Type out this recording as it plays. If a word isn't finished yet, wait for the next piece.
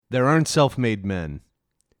There aren't self-made men.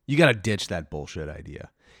 You got to ditch that bullshit idea.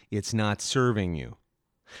 It's not serving you.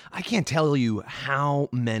 I can't tell you how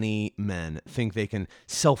many men think they can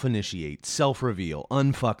self-initiate, self-reveal,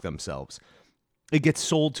 unfuck themselves. It gets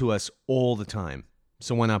sold to us all the time,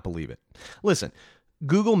 so why not believe it? Listen,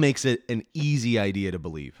 Google makes it an easy idea to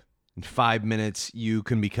believe. In 5 minutes, you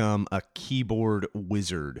can become a keyboard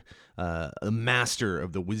wizard, a master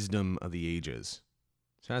of the wisdom of the ages.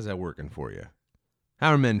 So how's that working for you?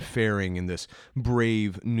 How are men faring in this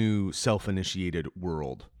brave, new, self-initiated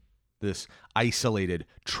world? This isolated,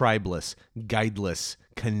 tribeless, guideless,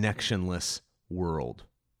 connectionless world.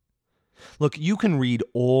 Look, you can read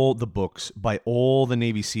all the books by all the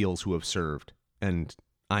Navy SEALs who have served, and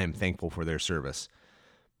I am thankful for their service.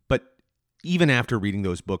 But even after reading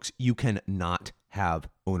those books, you cannot have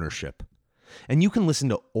ownership. And you can listen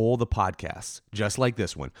to all the podcasts, just like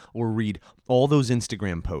this one, or read all those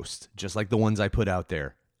Instagram posts, just like the ones I put out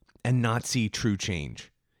there, and not see true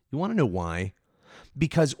change. You want to know why?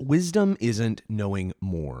 Because wisdom isn't knowing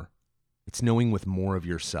more. It's knowing with more of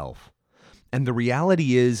yourself. And the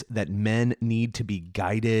reality is that men need to be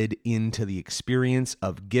guided into the experience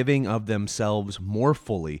of giving of themselves more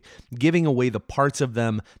fully, giving away the parts of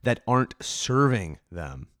them that aren't serving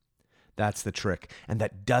them. That's the trick, and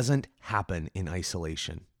that doesn't happen in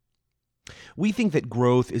isolation. We think that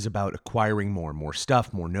growth is about acquiring more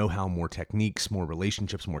stuff, more know-how, more techniques, more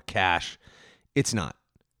relationships, more cash. It's not.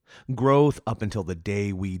 Growth up until the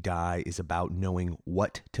day we die is about knowing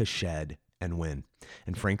what to shed and when.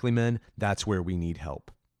 And frankly, men, that's where we need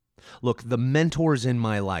help. Look, the mentors in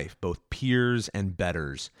my life, both peers and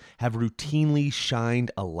betters, have routinely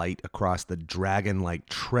shined a light across the dragon-like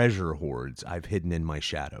treasure hoards I've hidden in my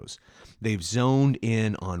shadows. They've zoned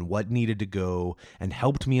in on what needed to go and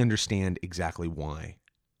helped me understand exactly why.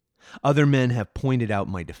 Other men have pointed out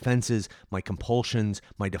my defenses, my compulsions,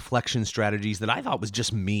 my deflection strategies that I thought was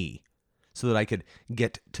just me, so that I could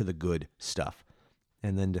get to the good stuff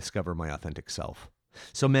and then discover my authentic self.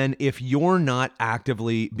 So men, if you're not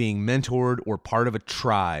actively being mentored or part of a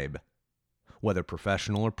tribe, whether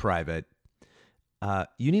professional or private,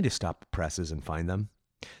 you need to stop the presses and find them.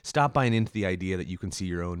 Stop buying into the idea that you can see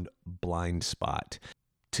your own blind spot.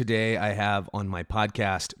 Today, I have on my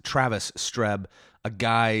podcast, Travis Streb, a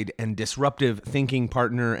guide and disruptive thinking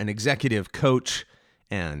partner and executive coach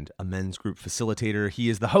and a men's group facilitator. He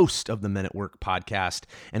is the host of the Men at Work podcast,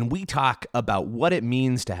 and we talk about what it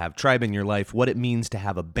means to have tribe in your life, what it means to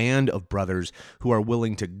have a band of brothers who are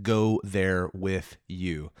willing to go there with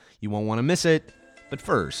you. You won't want to miss it, but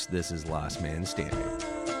first, this is Last Man Standing.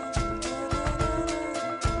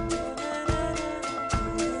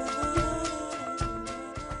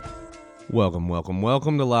 Welcome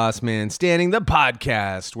to Last Man Standing, the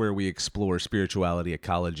podcast where we explore spirituality,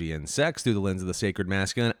 ecology, and sex through the lens of the sacred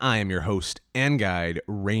masculine. I am your host and guide,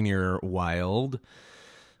 Rainier Wild.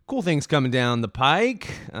 Cool things coming down the pike.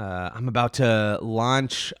 I'm about to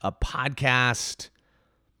launch a podcast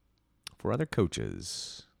for other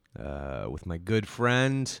coaches with my good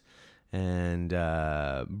friend and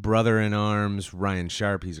brother-in-arms, Ryan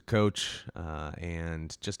Sharp. He's a coach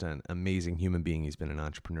and just an amazing human being. He's been an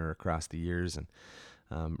entrepreneur across the years, and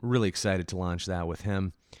really excited to launch that with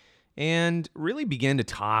him and really begin to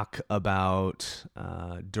talk about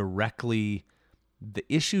directly the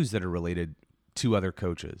issues that are related to other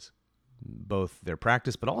coaches, both their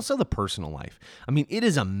practice, but also the personal life. I mean, it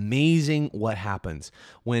is amazing what happens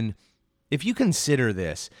when, if you consider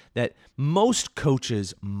this, that most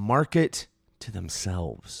coaches market to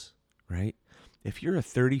themselves, right? If you're a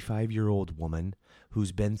 35-year-old woman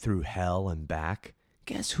who's been through hell and back,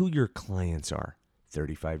 guess who your clients are?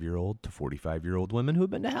 35-year-old to 45-year-old women who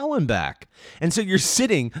have been to hell and back. And so you're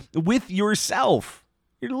sitting with yourself.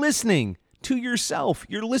 You're listening to yourself.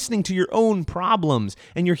 You're listening to your own problems,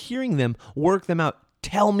 and you're hearing them work them out.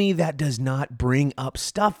 Tell me that does not bring up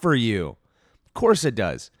stuff for you. Of course it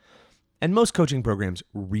does. And most coaching programs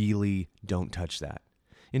really don't touch that.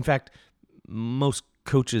 In fact, most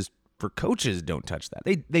coaches for coaches don't touch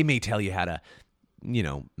that. They may tell you how to,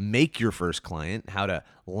 make your first client, how to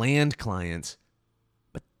land clients,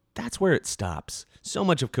 but that's where it stops. So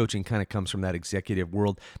much of coaching kind of comes from that executive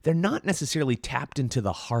world. They're not necessarily tapped into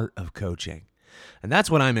the heart of coaching. And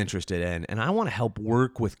that's what I'm interested in. And I want to help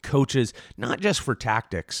work with coaches, not just for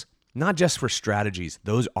tactics, not just for strategies.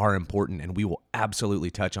 Those are important, and we will absolutely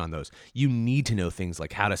touch on those. You need to know things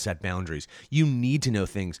like how to set boundaries. You need to know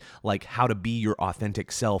things like how to be your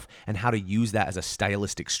authentic self and how to use that as a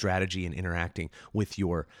stylistic strategy in interacting with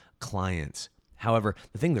your clients. However,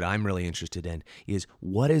 the thing that I'm really interested in is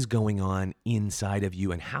what is going on inside of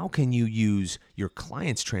you and how can you use your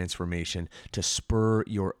client's transformation to spur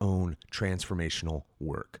your own transformational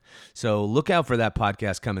work. So look out for that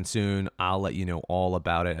podcast coming soon. I'll let you know all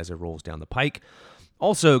about it as it rolls down the pike.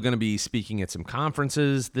 Also going to be speaking at some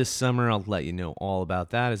conferences this summer. I'll let you know all about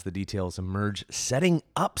that as the details emerge. Setting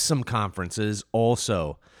up some conferences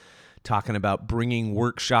also. Talking about bringing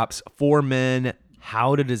workshops for men,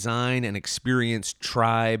 how to design and experience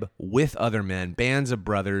tribe with other men, bands of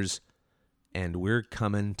brothers, and we're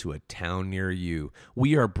coming to a town near you.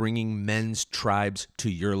 We are bringing men's tribes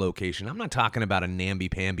to your location. I'm not talking about a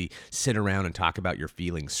namby-pamby, sit around and talk about your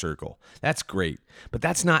feelings circle. That's great, but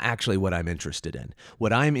that's not actually what I'm interested in.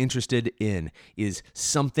 What I'm interested in is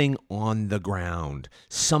something on the ground,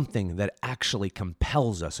 something that actually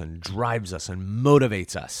compels us and drives us and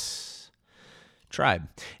motivates us. Tribe.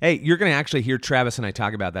 Hey, you're going to actually hear Travis and I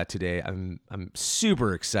talk about that today. I'm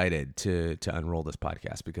super excited to unroll this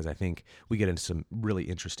podcast because I think we get into some really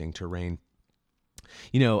interesting terrain.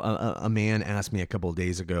 You know, a man asked me a couple of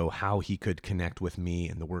days ago how he could connect with me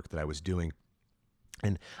and the work that I was doing.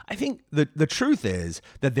 And I think the truth is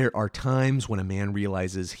that there are times when a man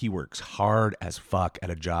realizes he works hard as fuck at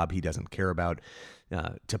a job he doesn't care about,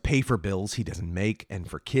 to pay for bills he doesn't make, and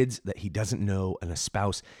for kids that he doesn't know, and a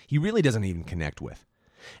spouse he really doesn't even connect with.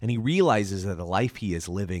 And he realizes that the life he is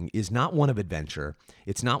living is not one of adventure.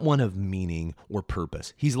 It's not one of meaning or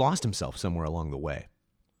purpose. He's lost himself somewhere along the way.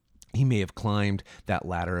 He may have climbed that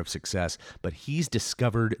ladder of success, but he's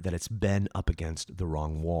discovered that it's been up against the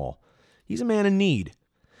wrong wall. He's a man in need.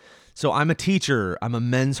 So I'm a teacher, I'm a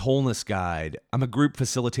men's wholeness guide, I'm a group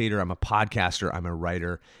facilitator, I'm a podcaster, I'm a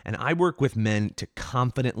writer, and I work with men to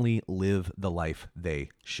confidently live the life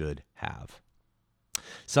they should have.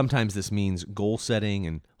 Sometimes this means goal setting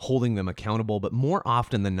and holding them accountable, but more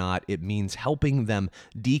often than not, it means helping them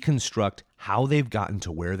deconstruct how they've gotten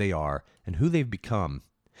to where they are and who they've become.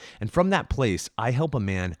 And from that place, I help a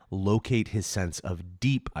man locate his sense of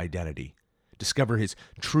deep identity, discover his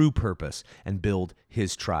true purpose, and build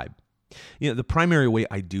his tribe. You know, the primary way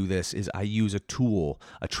I do this is I use a tool,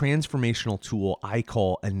 a transformational tool I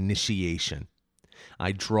call initiation.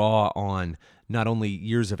 I draw on not only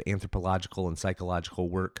years of anthropological and psychological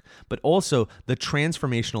work, but also the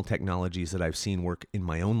transformational technologies that I've seen work in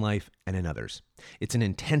my own life and in others. It's an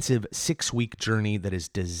intensive 6-week journey that is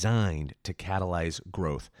designed to catalyze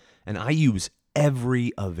growth, and I use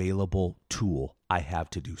every available tool I have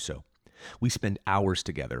to do so. We spend hours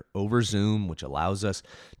together over Zoom, which allows us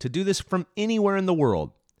to do this from anywhere in the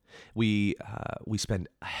world. We spend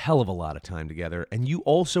a hell of a lot of time together, and you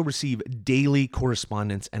also receive daily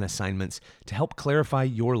correspondence and assignments to help clarify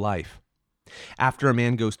your life. After a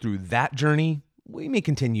man goes through that journey, we may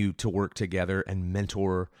continue to work together and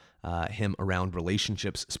mentor him around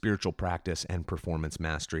relationships, spiritual practice, and performance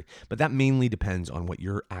mastery. But that mainly depends on what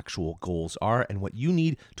your actual goals are and what you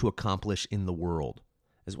need to accomplish in the world,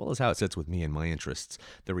 as well as how it sits with me and my interests.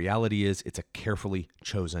 The reality is it's a carefully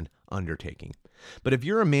chosen undertaking. But if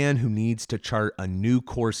you're a man who needs to chart a new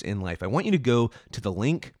course in life, I want you to go to the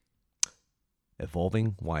link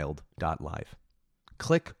evolvingwild.live.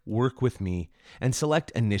 Click Work With Me and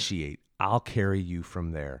select Initiate. I'll carry you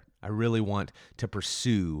from there. I really want to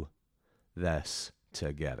pursue this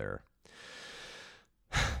together.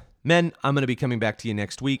 Men, I'm going to be coming back to you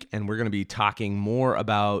next week, and we're going to be talking more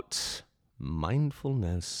about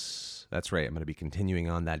mindfulness. That's right. I'm going to be continuing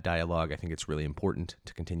on that dialogue. I think it's really important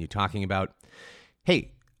to continue talking about.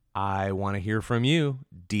 Hey, I want to hear from you.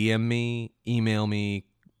 DM me, email me,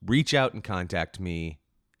 reach out and contact me.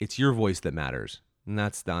 It's your voice that matters. And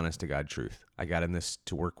that's the honest to God truth. I got in this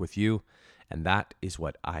to work with you, and that is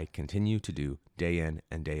what I continue to do day in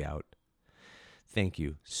and day out. Thank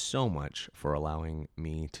you so much for allowing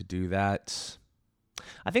me to do that.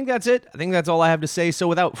 I think that's it. I think that's all I have to say. So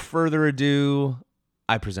without further ado,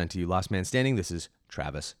 I present to you Last Man Standing. This is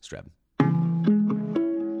Travis Streb.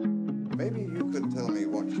 Maybe you could tell me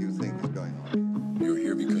what you think is going on. You're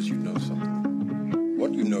here because you know something.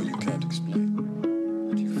 What you know you can't explain,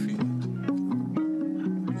 but you feel it.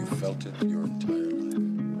 You felt it your entire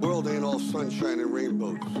life. The world ain't all sunshine and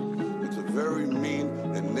rainbows. It's a very mean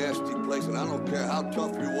and nasty place, and I don't care how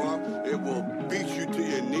tough you are, it will beat you to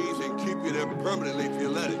your knees and keep you there permanently if you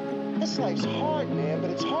let it. This life's hard, man, but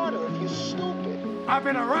it's harder if you're stupid. I've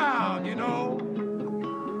been around, you know.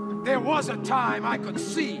 There was a time I could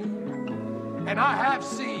see, and I have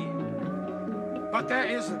seen, but there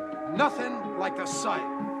is nothing like the sight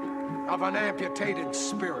of an amputated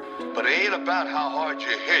spirit. But it ain't about how hard you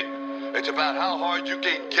hit. It's about how hard you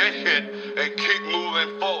can get hit and keep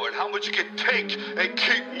moving forward. How much you can take and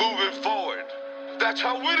keep moving forward. That's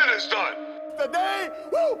how winning is done. Today,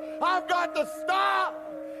 woo, I've got the style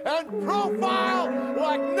and profile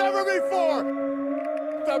like never before.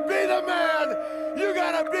 To be the man, you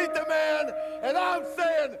gotta beat the man, and I'm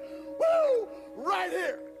saying, woo, right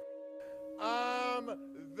here. I'm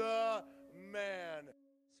the man.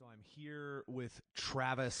 So I'm here with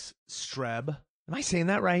Travis Streb. Am I saying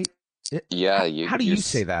that right? Yeah, How do you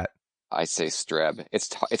say that? I say Streb.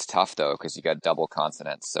 It's tough though because you got double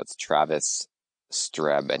consonants, so it's Travis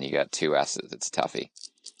Streb, and you got two S's. It's toughy.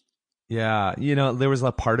 Yeah, there was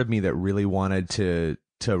a part of me that really wanted to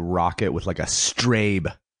rock it with like a Strab,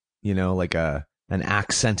 like an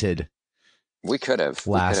accented. We could have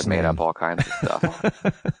made name. up all kinds of stuff.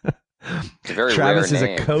 It's a very Travis rare is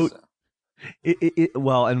name, a coach. So.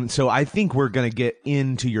 Well, and so I think we're gonna get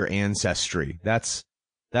into your ancestry. That's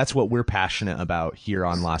what we're passionate about here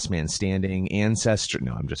on Last Man Standing. Ancestry.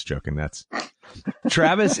 No, I'm just joking. That's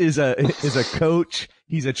Travis is a coach.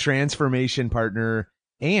 He's a transformation partner,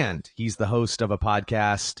 and he's the host of a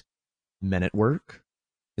podcast, Men at Work.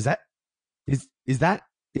 Is that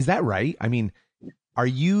right? I mean, are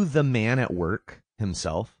you the man at work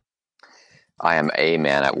himself? I am a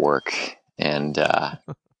man at work, and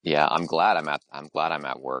yeah, I'm glad I'm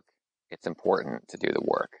at work. It's important to do the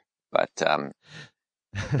work, but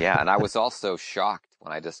yeah, and I was also shocked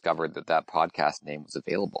when I discovered that podcast name was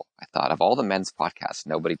available. I thought, of all the men's podcasts,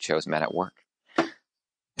 nobody chose Men at Work.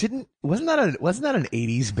 Wasn't that an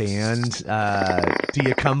 80s band? Do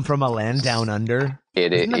you come from a land down under?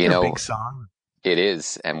 Isn't that their big song? It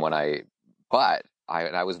is, and but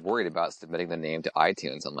I was worried about submitting the name to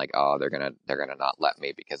iTunes. I'm like, oh, they're gonna not let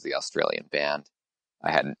me because of the Australian band.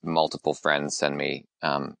 I had multiple friends send me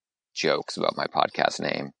jokes about my podcast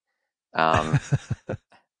name.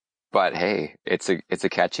 But hey, it's a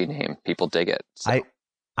catchy name. People dig it. So.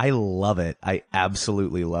 I love it. I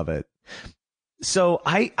absolutely love it. So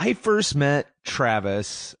I first met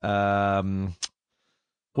Travis. Well,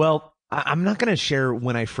 I'm not going to share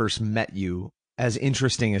when I first met you, as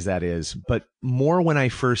interesting as that is, but more when I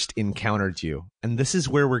first encountered you. And this is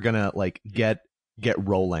where we're going to like get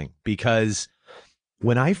rolling, because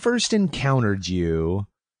when I first encountered you,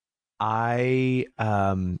 we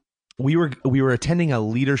were attending a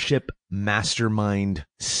leadership mastermind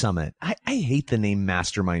summit. I hate the name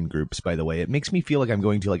mastermind groups, by the way. It makes me feel like I'm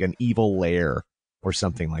going to like an evil lair or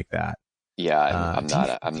something like that. Yeah, I'm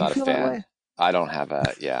not a fan. I don't have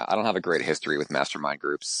a great history with mastermind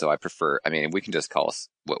groups, so I prefer. I mean, we can just call us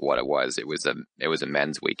what it was. It was a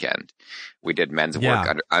men's weekend. We did men's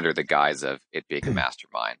work under the guise of it being a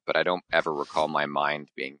mastermind, but I don't ever recall my mind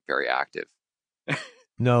being very active.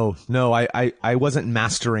 No, I wasn't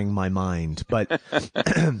mastering my mind, but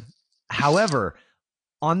however,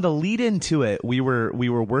 on the lead into it, we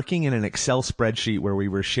were working in an Excel spreadsheet where we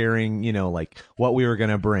were sharing, like what we were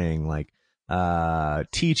going to bring, like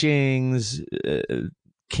teachings,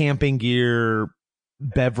 camping gear,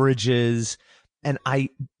 beverages. And I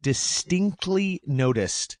distinctly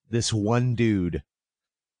noticed this one dude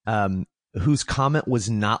whose comment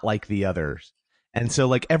was not like the others. And so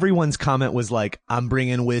like everyone's comment was like, I'm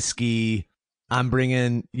bringing whiskey, I'm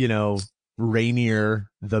bringing, Rainier,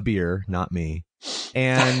 the beer, not me.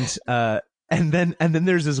 And then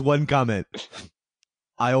there's this one comment,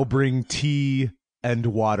 I'll bring tea and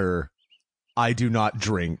water. I do not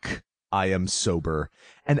drink. I am sober.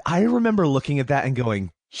 And I remember looking at that and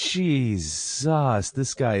going, Jesus,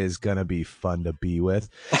 this guy is going to be fun to be with.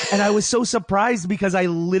 And I was so surprised because I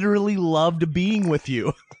literally loved being with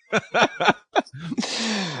you.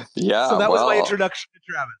 Yeah. So that was my introduction to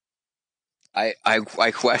Travis.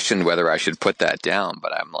 I questioned whether I should put that down,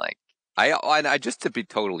 but I'm like, I just to be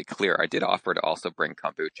totally clear, I did offer to also bring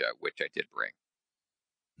kombucha, which I did bring.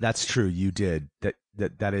 That's true. You did.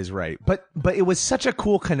 That is right. But it was such a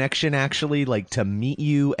cool connection, actually, like to meet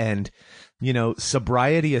you, and,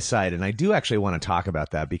 sobriety aside. And I do actually want to talk about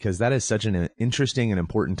that because that is such an interesting and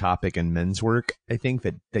important topic in men's work. I think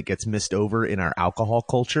that gets missed over in our alcohol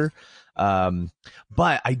culture.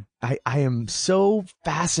 But I am so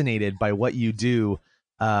fascinated by what you do.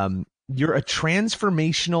 You're a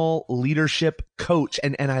transformational leadership coach.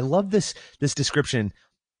 And I love this description,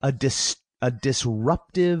 a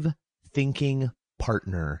disruptive thinking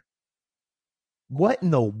partner. What in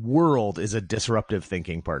the world is a disruptive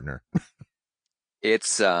thinking partner?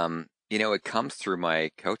 It's, it comes through my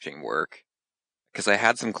coaching work because I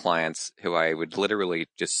had some clients who I would literally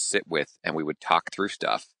just sit with and we would talk through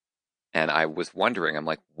stuff. And I was wondering, I'm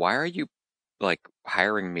like, why are you like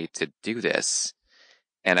hiring me to do this?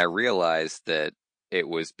 And I realized that it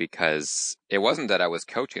was because it wasn't that I was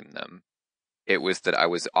coaching them. It was that I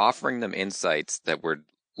was offering them insights that were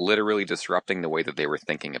literally disrupting the way that they were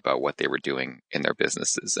thinking about what they were doing in their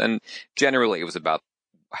businesses. And generally it was about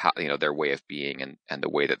how, their way of being and the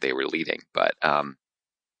way that they were leading. But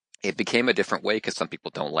it became a different way because some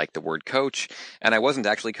people don't like the word coach, and I wasn't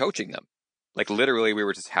actually coaching them. Like literally we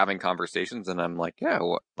were just having conversations, and I'm like, yeah,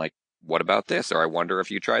 what about this? Or I wonder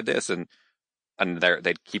if you tried this, and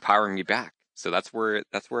they'd keep hiring me back. So that's where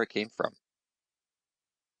it came from.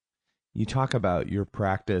 You talk about your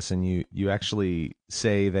practice, and you actually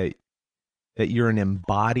say that you're an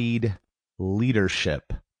embodied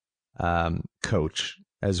leadership coach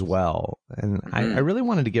as well. And I really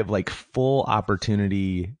wanted to give like full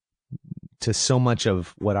opportunity to so much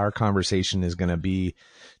of what our conversation is going to be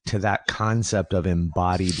to that concept of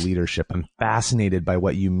embodied leadership. I'm fascinated by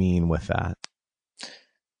what you mean with that.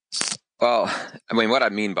 Well, I mean, what I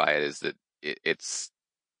mean by it is that it's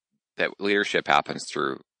that leadership happens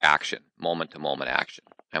through action, moment to moment action.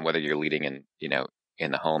 And whether you're leading in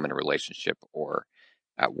the home, in a relationship, or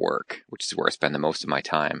at work, which is where I spend the most of my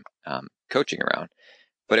time coaching around.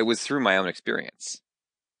 But it was through my own experience.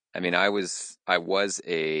 I mean, I was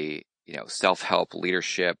a self-help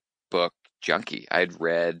leadership book junkie. I'd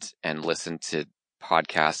read and listened to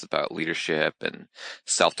podcasts about leadership and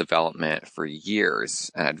self-development for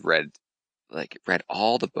years, and I'd read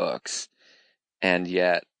all the books, and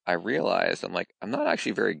yet I realized I'm not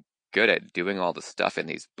actually very good at doing all the stuff in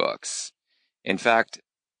these books. In fact,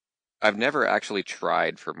 I've never actually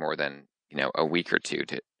tried for more than a week or two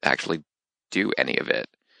to actually do any of it.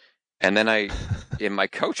 And then in my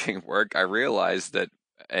coaching work, I realized that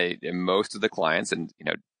most of the clients, and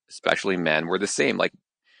especially men, were the same. Like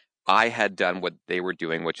I had done what they were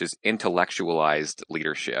doing, which is intellectualized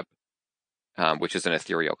leadership, which is an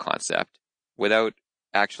ethereal concept, without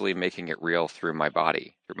actually making it real through my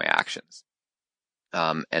body, through my actions.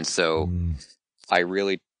 And so I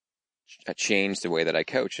really changed the way that I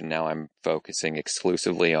coach, and now I'm focusing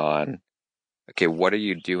exclusively on, okay, what are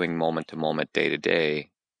you doing moment to moment, day to day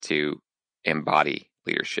to embody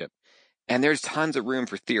leadership? And there's tons of room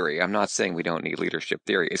for theory. I'm not saying we don't need leadership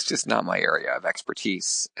theory. It's just not my area of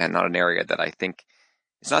expertise, and not an area that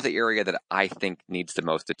it's not the area that I think needs the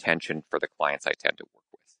most attention for the clients I tend to work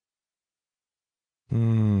with.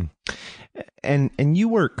 And you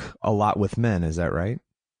work a lot with men, is that right?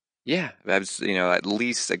 Yeah, that's at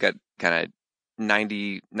least I got kind of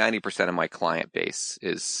 90% of my client base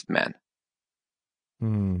is men.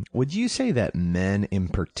 Would you say that men in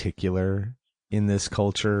particular in this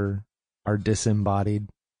culture are disembodied?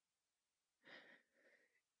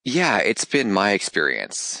 Yeah, it's been my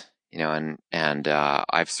experience, and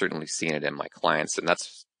I've certainly seen it in my clients, and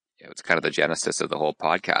that's it's kind of the genesis of the whole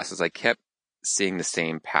podcast. Is I kept seeing the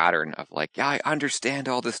same pattern of yeah, I understand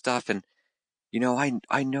all this stuff, and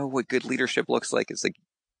I know what good leadership looks like. It's like,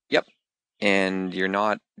 yep, and you're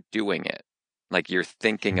not doing it. Like you're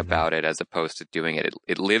thinking about it as opposed to doing it.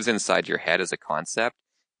 It lives inside your head as a concept.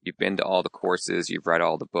 You've been to all the courses, you've read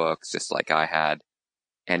all the books, just like I had,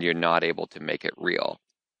 and you're not able to make it real.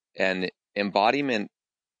 And embodiment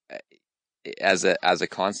as a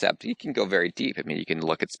concept, you can go very deep. I mean, you can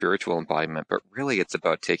look at spiritual embodiment, but really it's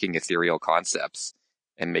about taking ethereal concepts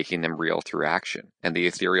and making them real through action. And the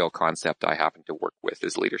ethereal concept I happen to work with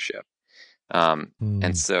is leadership.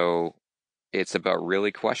 And so it's about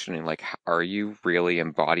really questioning, are you really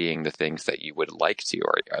embodying the things that you would like to?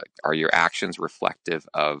 Or are your actions reflective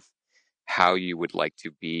of how you would like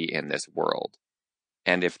to be in this world?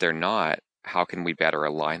 And if they're not, how can we better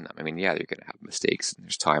align them? I mean, yeah, you're going to have mistakes, and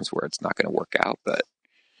there's times where it's not going to work out. But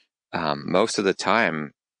most of the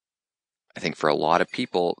time, I think for a lot of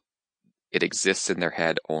people, it exists in their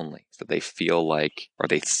head only. So they feel or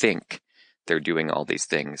they think they're doing all these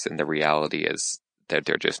things. And the reality is that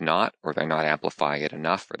they're just not, or they're not amplifying it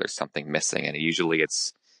enough, or there's something missing. And usually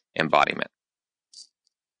it's embodiment.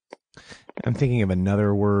 I'm thinking of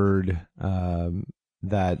another word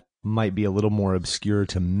that might be a little more obscure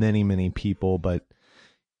to many, many people, but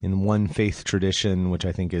in one faith tradition, which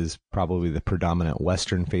I think is probably the predominant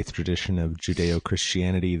Western faith tradition of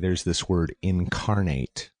Judeo-Christianity, there's this word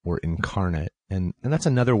incarnate or incarnate. And that's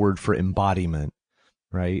another word for embodiment,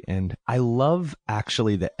 right? And I love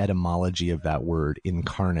actually the etymology of that word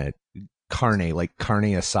incarnate. Carne, like carne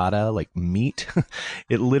asada, like meat.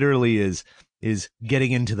 It literally is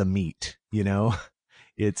getting into the meat,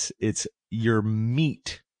 It's your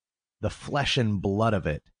meat, the flesh and blood of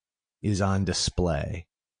it is on display.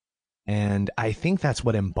 And I think that's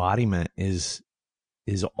what embodiment is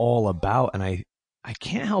all about. And I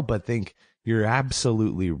can't help but think you're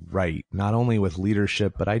absolutely right. Not only with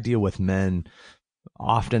leadership, but I deal with men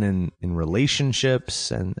often in relationships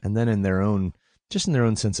and then in their own just in their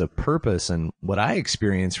own sense of purpose. And what I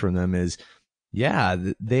experience from them is, yeah,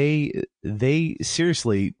 they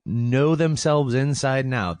seriously know themselves inside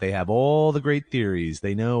and out. They have all the great theories.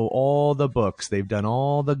 They know all the books. They've done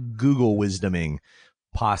all the Google wisdoming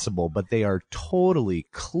possible, but they are totally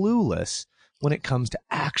clueless when it comes to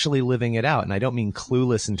actually living it out. And I don't mean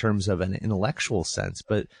clueless in terms of an intellectual sense,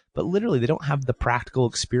 but literally they don't have the practical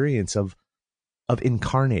experience of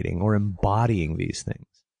incarnating or embodying these things.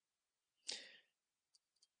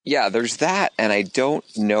 Yeah, there's that. And I don't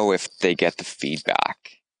know if they get the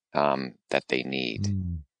feedback that they need.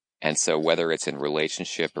 And so whether it's in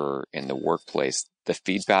relationship or in the workplace, the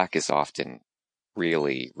feedback is often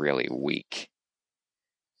really, really weak.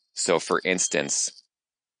 So for instance,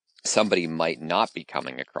 somebody might not be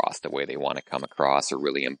coming across the way they want to come across or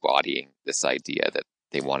really embodying this idea that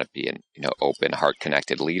they want to be an open,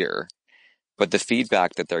 heart-connected leader. But the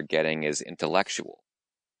feedback that they're getting is intellectual.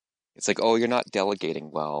 It's like, oh, you're not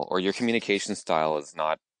delegating well, or your communication style is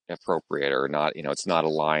not appropriate, or not, it's not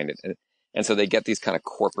aligned. And so they get these kind of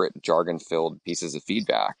corporate jargon-filled pieces of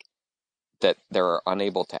feedback that they're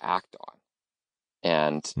unable to act on.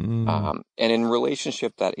 And in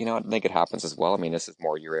relationship, that, I think it happens as well. I mean, this is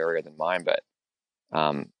more your area than mine, but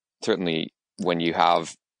certainly when you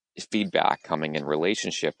have feedback coming in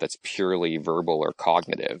relationship that's purely verbal or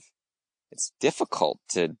cognitive, it's difficult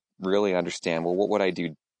to really understand, well, what would I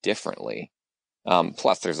do differently?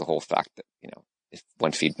 Plus there's the whole fact that,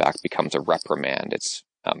 when feedback becomes a reprimand, it's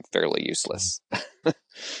fairly useless,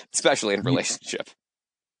 especially in relationship.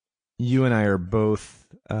 You and I are both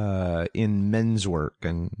in men's work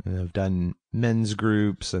and have done men's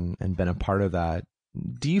groups and been a part of that.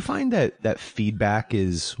 Do you find that feedback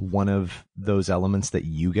is one of those elements that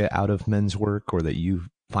you get out of men's work, or that you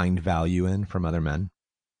find value in from other men?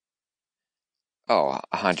 Oh,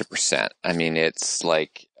 100%. I mean,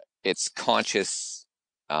 it's conscious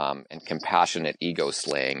and compassionate ego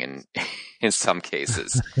slaying in some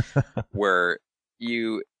cases, where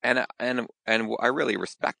you and I really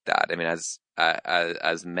respect that. I mean,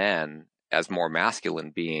 as men, as more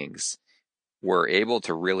masculine beings, we're able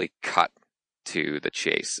to really cut to the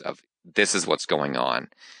chase of, this is what's going on.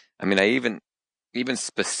 I mean, I even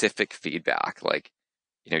specific feedback, like,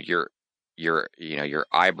 your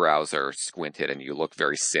eyebrows are squinted and you look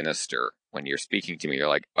very sinister when you're speaking to me. You're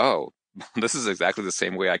like, oh, this is exactly the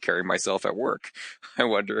same way I carry myself at work. I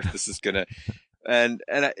wonder if this is gonna, and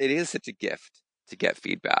it is such a gift to get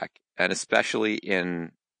feedback, and especially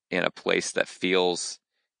in a place that feels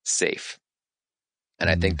safe. And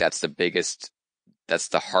I think that's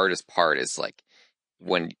the hardest part, is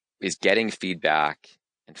getting feedback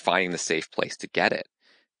and finding the safe place to get it.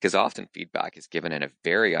 Because often feedback is given in a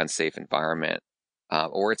very unsafe environment,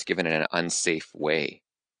 or it's given in an unsafe way.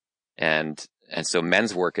 And so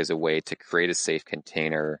men's work is a way to create a safe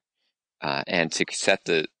container, and to set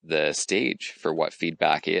the stage for what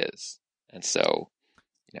feedback is. And so,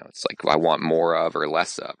 it's like, I want more of or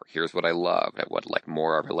less of, or here's what I love, I would like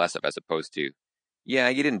more of or less of, as opposed to, yeah,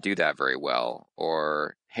 you didn't do that very well,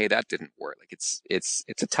 or hey, that didn't work. Like, it's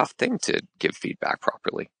a tough thing to give feedback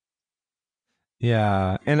properly.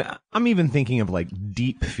 Yeah. And I'm even thinking of like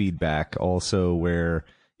deep feedback also, where,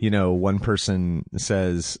 one person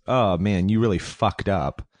says, oh man, you really fucked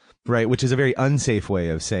up. Right. Which is a very unsafe way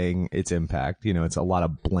of saying its impact. It's a lot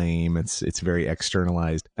of blame. It's very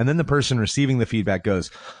externalized. And then the person receiving the feedback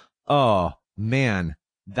goes, oh man,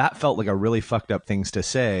 that felt like a really fucked up things to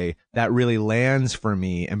say. That really lands for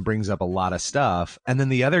me and brings up a lot of stuff. And then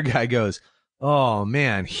the other guy goes, oh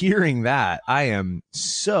man, hearing that, I am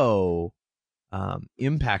so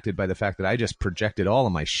impacted by the fact that I just projected all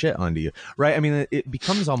of my shit onto you. Right. I mean, it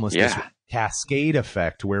becomes almost this cascade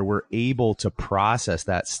effect where we're able to process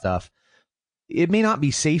that stuff. It may not be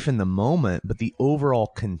safe in the moment, but the overall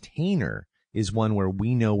container is one where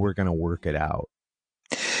we know we're going to work it out.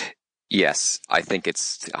 Yes, I think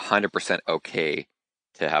it's 100% okay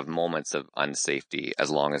to have moments of unsafety, as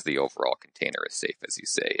long as the overall container is safe, as you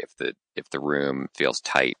say. If the room feels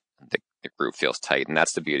tight, the group feels tight, and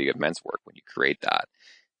that's the beauty of men's work. When you create that,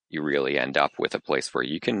 you really end up with a place where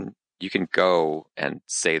you can go and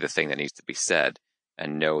say the thing that needs to be said,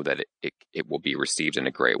 and know that it will be received in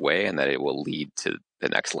a great way, and that it will lead to the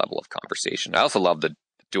next level of conversation. I also love the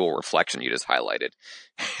dual reflection you just highlighted.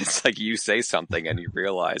 It's like you say something and you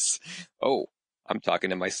realize, oh, I'm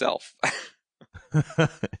talking to myself.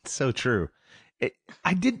 It's so true.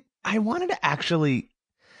 I wanted to actually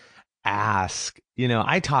ask,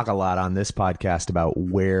 I talk a lot on this podcast about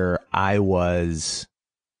where I was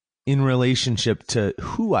in relationship to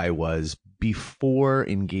who I was before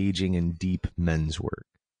engaging in deep men's work,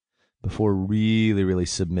 before really, really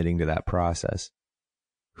submitting to that process.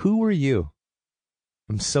 Who were you?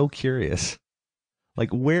 I'm so curious. Like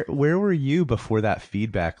where were you before that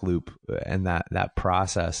feedback loop and that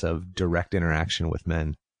process of direct interaction with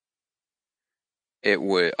men?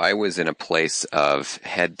 I was in a place of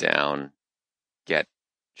head down, get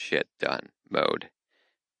shit done mode.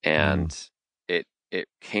 And it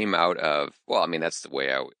came out of, well, I mean, that's the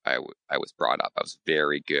way I was brought up. I was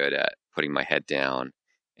very good at putting my head down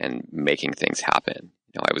and making things happen.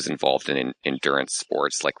 You know, I was involved in endurance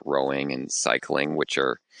sports like rowing and cycling, which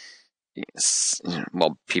are,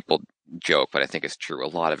 well, people joke, but I think it's true. A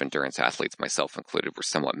lot of endurance athletes, myself included, were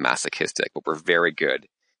somewhat masochistic, but we're very good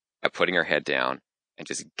at putting our head down and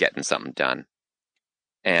just getting something done.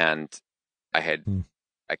 And I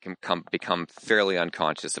can become fairly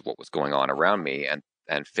unconscious of what was going on around me,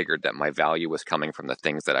 and figured that my value was coming from the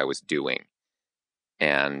things that I was doing.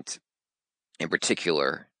 And in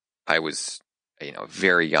particular, I was,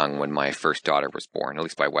 very young when my first daughter was born, at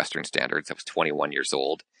least by Western standards. I was 21 years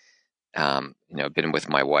old. Been with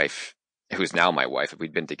my wife, who's now my wife.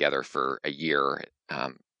 We'd been together for a year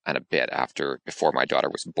and a bit before my daughter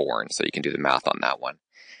was born. So you can do the math on that one.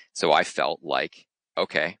 So I felt like,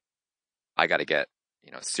 okay, I got to get,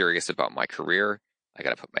 serious about my career. I got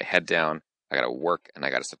to put my head down. I got to work, and I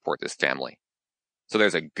got to support this family. So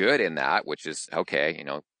there's a good in that, which is, okay,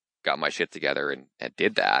 got my shit together and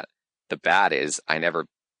did that. The bad is I never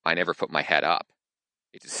put my head up.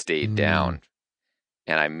 It just stayed down.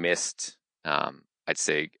 And I missed, I'd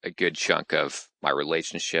say, a good chunk of my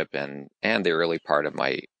relationship and the early part of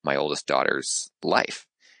my oldest daughter's life,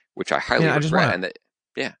 which I highly regret.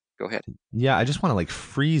 Go ahead. Yeah, I just want to like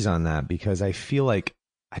freeze on that, because I feel like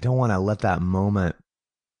I don't want to let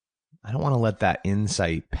that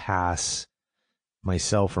insight pass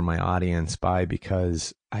myself or my audience by,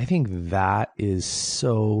 because I think that is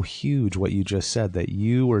so huge what you just said, that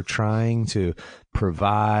you were trying to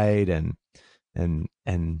provide and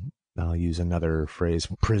I'll use another phrase,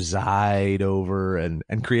 preside over and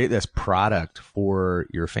create this product for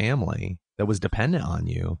your family that was dependent on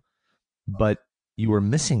you, but you were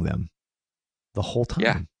missing them the whole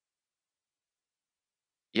time.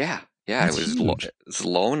 Yeah. That's it huge. was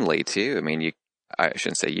lonely too. I mean, I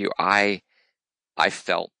shouldn't say you. I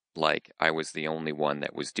felt like I was the only one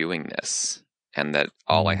that was doing this, and that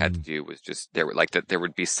all I had to do was just there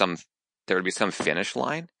would be some finish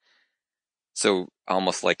line. So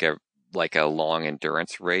almost like a long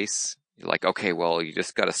endurance race. You're like, okay, well, you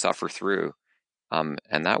just got to suffer through. And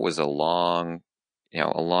that was a long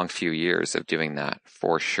few years of doing that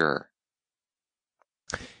for sure.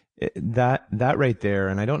 That right there,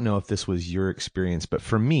 and I don't know if this was your experience, but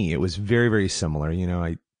for me, it was very, very similar.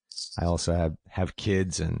 I also have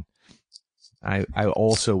kids, and I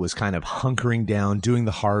also was kind of hunkering down, doing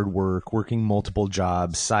the hard work, working multiple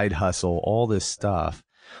jobs, side hustle, all this stuff.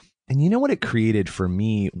 And you know what it created for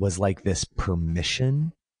me was like this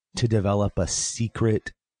permission to develop a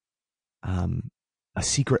secret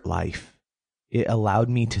life. It allowed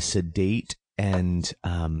me to sedate and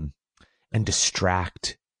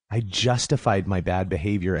distract. I justified my bad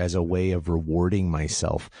behavior as a way of rewarding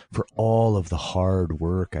myself for all of the hard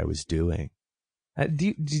work I was doing.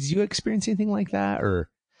 Did you experience anything like that, or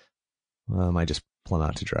am I just plumb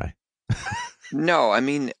out to dry? No, I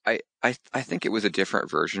mean, I think it was a different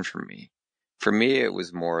version for me. For me, it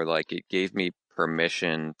was more like it gave me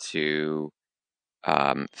permission to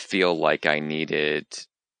feel like I needed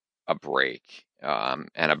a break, and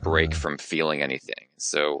a break from feeling anything.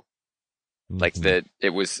 So, like the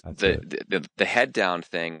head down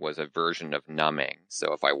thing was a version of numbing.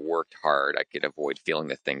 So if I worked hard, I could avoid feeling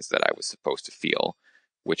the things that I was supposed to feel,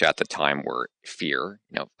 which at the time were fear.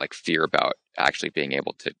 Like fear about actually being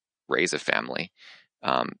able to raise a family.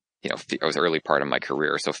 It was early part of my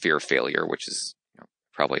career, so fear of failure, which is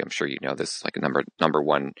probably, I'm sure this, like a number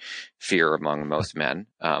one fear among most men.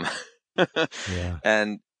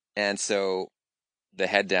 Yeah. And so the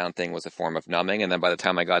head down thing was a form of numbing, and then by the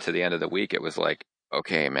time I got to the end of the week, it was like,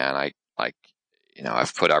 okay, man,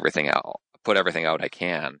 I've put everything out I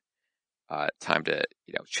can. Time to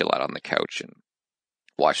chill out on the couch and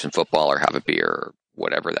watch some football or have a beer or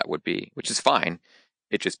whatever that would be, which is fine.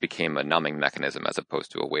 It just became a numbing mechanism as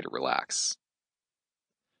opposed to a way to relax.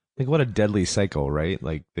 Like what a deadly cycle, right?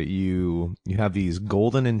 Like that you have these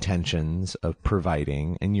golden intentions of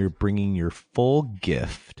providing, and you're bringing your full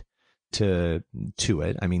gift to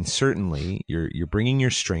it. I mean, certainly you're bringing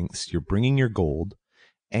your strengths, you're bringing your gold,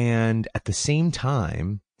 and at the same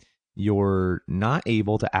time, you're not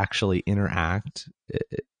able to actually interact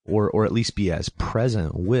or at least be as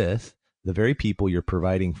present with the very people you're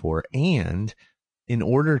providing for. And in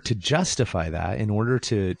order to justify that, in order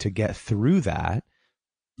to get through that,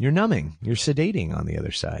 you're numbing, you're sedating on the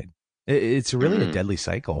other side. It's really a deadly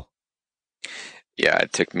cycle. Yeah,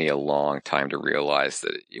 it took me a long time to realize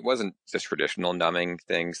that it wasn't just traditional numbing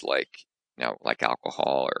things like, like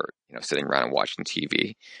alcohol or, sitting around and watching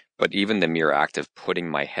TV, but even the mere act of putting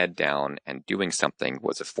my head down and doing something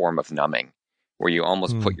was a form of numbing, where you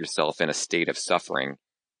almost put yourself in a state of suffering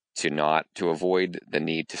to avoid the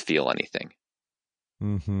need to feel anything.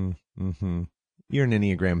 Mm-hmm. Mm-hmm. You're an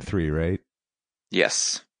Enneagram 3, right?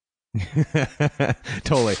 Yes.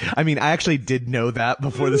 Totally. I mean, I actually did know that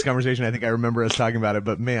before this conversation. I think I remember us talking about it,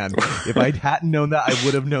 but man, if I hadn't known that, I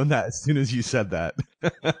would have known that as soon as you said that.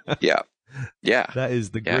 Yeah. Yeah. That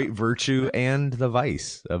is the great virtue and the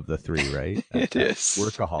vice of the 3, right? It is.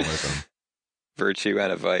 Workaholism. Virtue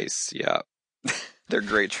and a vice. Yeah. They're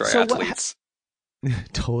great triathletes.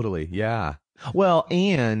 Totally. Yeah. Well,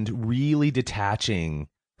 and really detaching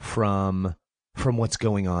from what's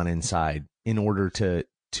going on inside in order to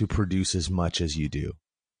produce as much as you do.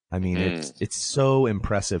 I mean, it's so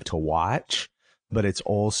impressive to watch, but it's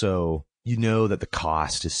also, that the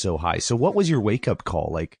cost is so high. So what was your wake up call?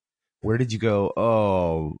 Like, where did you go,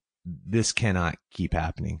 oh, this cannot keep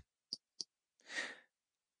happening?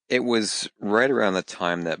 It was right around the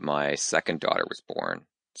time that my second daughter was born.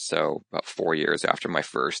 So about 4 years after my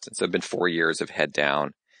first. And so it's been 4 years of head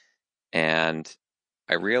down. And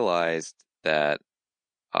I realized that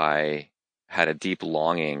I had a deep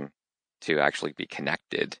longing to actually be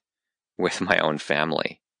connected with my own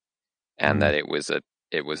family, and that it was a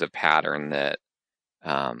pattern that,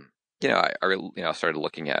 I started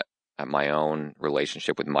looking at my own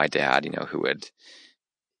relationship with my dad, who had,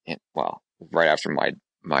 right after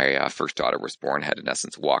my first daughter was born, had in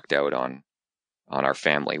essence walked out on our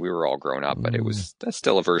family. We were all grown up, but that's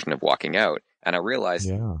still a version of walking out. And I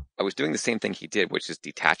realized I was doing the same thing he did, which is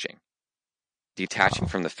detaching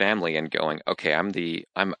from the family and going, okay,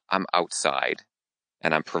 I'm outside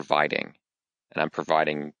and I'm providing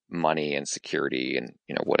money and security and,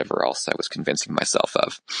 whatever else I was convincing myself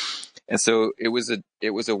of. And so it was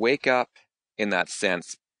a wake up in that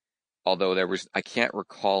sense, although I can't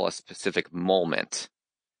recall a specific moment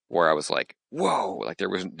where I was like, whoa, like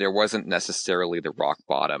there wasn't necessarily the rock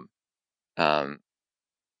bottom.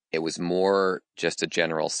 It was more just a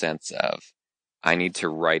general sense of, I need to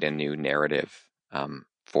write a new narrative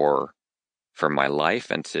for my life,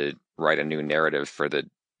 and to write a new narrative for the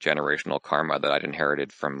generational karma that I'd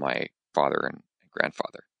inherited from my father and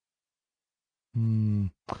grandfather.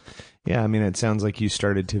 Yeah, I mean, it sounds like you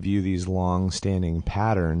started to view these long-standing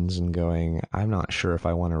patterns and going, I'm not sure if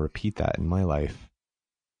I want to repeat that in my life.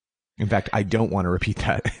 In fact, I don't want to repeat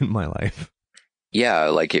that in my life. Yeah,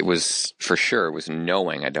 like it was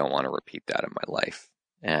knowing I don't want to repeat that in my life.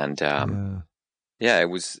 And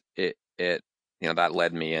that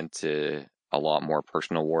led me into a lot more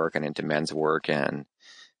personal work and into men's work and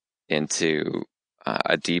into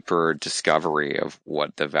a deeper discovery of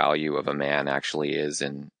what the value of a man actually is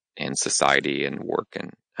in society and work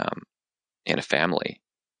and in a family.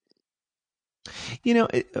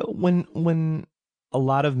 When a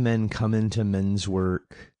lot of men come into men's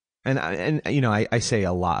work, and I say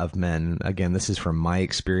a lot of men, again, this is from my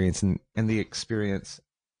experience and the experience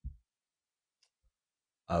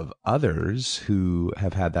of others who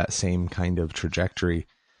have had that same kind of trajectory.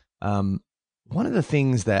 One of the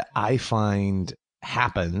things that I find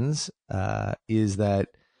happens is that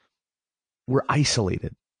we're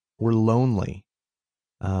isolated, we're lonely.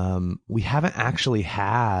 We haven't actually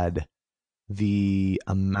had the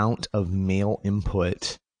amount of male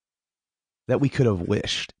input that we could have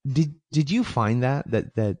wished. Did you find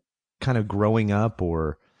that kind of growing up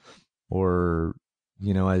or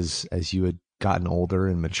as you had gotten older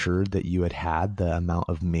and matured, that you had the amount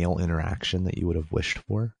of male interaction that you would have wished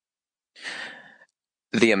for?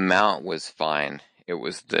 The amount was fine. It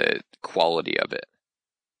was the quality of it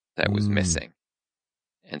that was missing.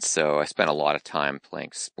 And so I spent a lot of time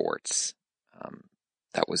playing sports.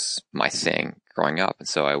 That was my thing growing up. And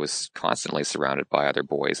so I was constantly surrounded by other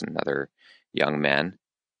boys and other young men.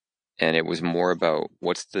 And it was more about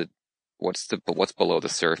what's below the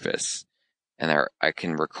surface. And I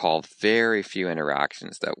can recall very few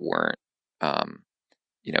interactions that weren't,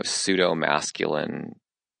 pseudo masculine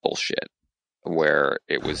bullshit, where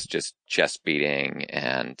it was just chest beating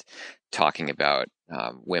and talking about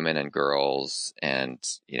women and girls, and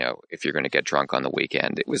if you're going to get drunk on the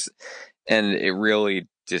weekend. It really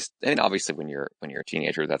just, and obviously when you're a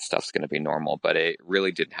teenager, that stuff's going to be normal, but it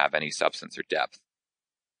really didn't have any substance or depth.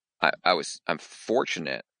 I'm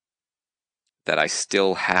fortunate that I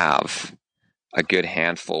still have a good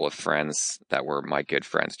handful of friends that were my good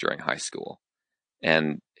friends during high school.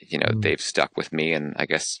 and, they've stuck with me, and I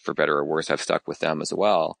guess for better or worse, I've stuck with them as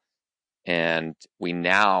well. And we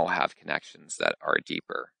now have connections that are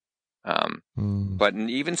deeper. But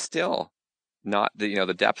even still, not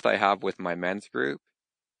the depth I have with my men's group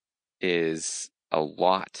is a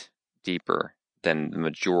lot deeper than the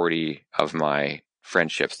majority of my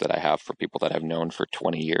friendships that I have for people that I've known for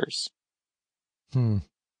 20 years.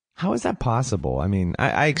 How is that possible? I mean,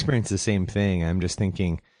 I experienced the same thing. I'm just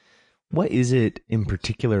thinking, what is it in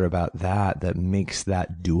particular about that makes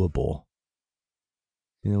that doable?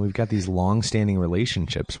 We've got these long-standing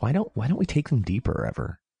relationships. Why don't we take them deeper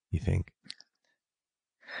ever, you think?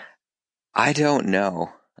 I don't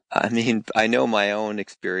know. I mean, I know my own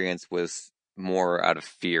experience was more out of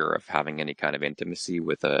fear of having any kind of intimacy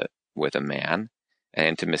with a man, and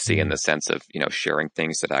intimacy in the sense of, sharing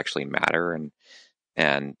things that actually matter,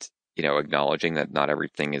 and acknowledging that not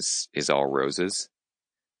everything is all roses.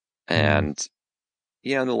 And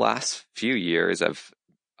in the last few years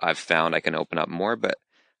I've found I can open up more, but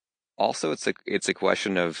also it's a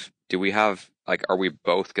question of, do we have, like, are we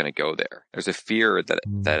both going to go there? There's a fear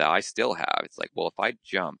that I still have. It's like, well, if I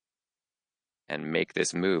jump and make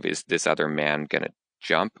this move, is this other man going to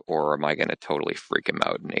jump, or am I going to totally freak him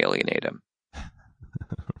out and alienate him?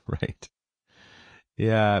 Right.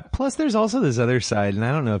 Yeah. Plus there's also this other side, and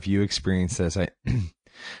I don't know if you experienced this.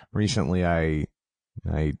 Recently I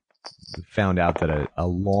found out that a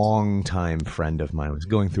longtime friend of mine was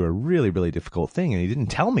going through a really, really difficult thing, and he didn't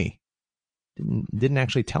tell me. Didn't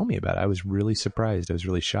actually tell me about it. I was really surprised. I was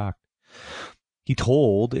really shocked. He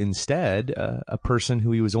told instead a person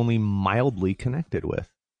who he was only mildly connected with,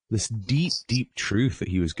 this deep, deep truth that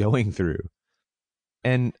he was going through.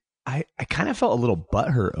 And I kind of felt a little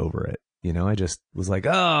butthurt over it. I just was like,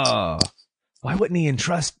 oh, why wouldn't he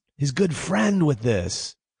entrust his good friend with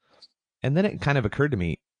this? And then it kind of occurred to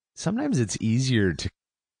me, sometimes it's easier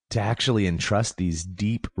to actually entrust these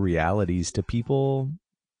deep realities to people,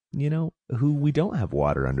 who we don't have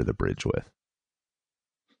water under the bridge with.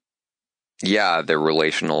 Yeah, they're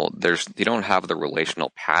relational. You don't have the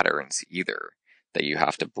relational patterns either that you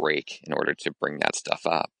have to break in order to bring that stuff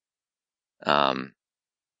up.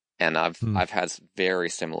 And I've had very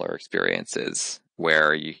similar experiences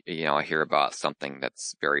where I hear about something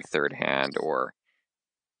that's very third hand, or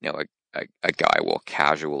a guy will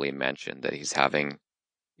casually mention that he's having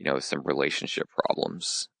some relationship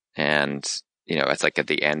problems, and it's like at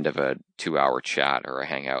the end of a 2-hour chat or a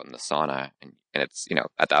hangout in the sauna, and it's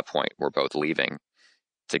at that point we're both leaving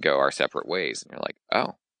to go our separate ways, and you're like,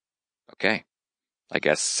 oh, okay, I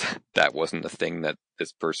guess that wasn't the thing that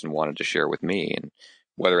this person wanted to share with me. And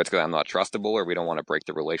whether it's because I'm not trustable or we don't want to break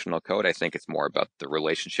the relational code, I think it's more about the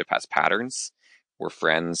relationship has patterns. We're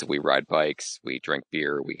friends, we ride bikes, we drink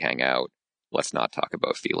beer, we hang out. Let's not talk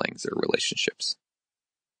about feelings or relationships.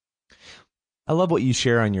 I love what you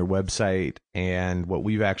share on your website, and what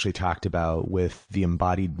we've actually talked about with the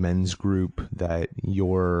Embodied Men's Group that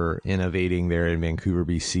you're innovating there in Vancouver,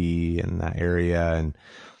 BC, and that area.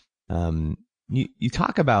 And you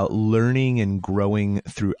talk about learning and growing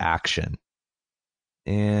through action.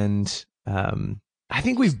 And I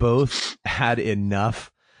think we've both had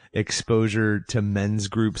enough exposure to men's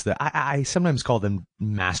groups that I sometimes call them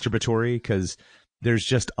masturbatory, because there's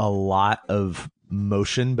just a lot of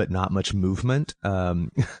motion but not much movement.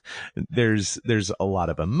 There's a lot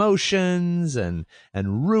of emotions and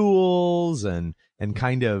rules and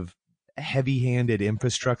kind of heavy-handed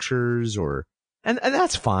infrastructures, and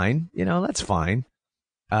that's fine, that's fine.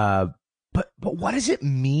 But what does it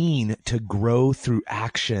mean to grow through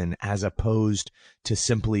action as opposed to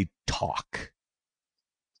simply talk?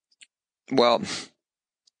 Well,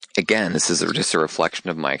 again, this is just a reflection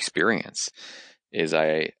of my experience. Is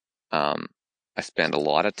I spend a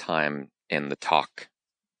lot of time in the talk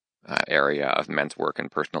area of men's work and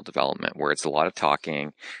personal development, where it's a lot of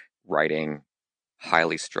talking, writing,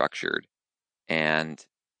 highly structured, and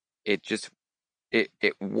it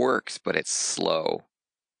works, but it's slow.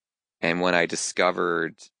 And when I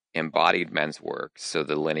discovered embodied men's work, so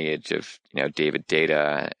the lineage of David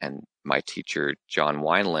Data and my teacher John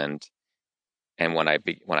Wineland, and when I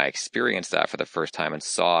experienced that for the first time and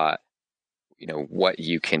saw what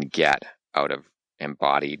you can get out of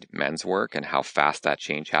embodied men's work and how fast that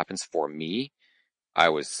change happens for me, I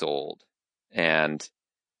was sold. And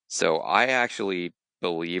so I actually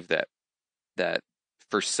believe that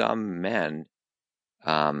for some men,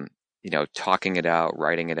 talking it out,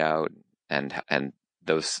 writing it out, and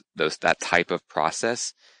those that type of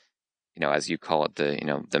process, as you call it, the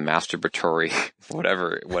masturbatory,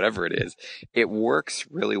 whatever it is, it works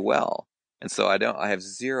really well. And so I have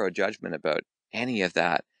zero judgment about any of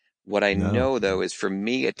that. What I No. know, though, is for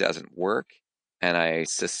me, it doesn't work. And I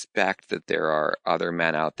suspect that there are other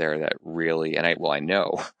men out there that really, I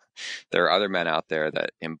know there are other men out there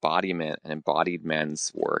that embodiment and embodied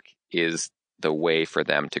men's work is the way for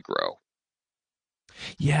them to grow.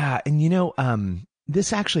 Yeah, and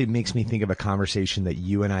this actually makes me think of a conversation that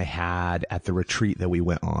you and I had at the retreat that we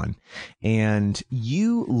went on. And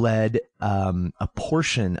you led a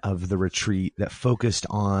portion of the retreat that focused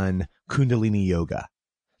on Kundalini yoga.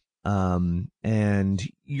 And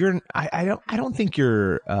I don't think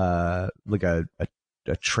you're like a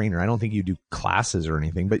trainer. I don't think you do classes or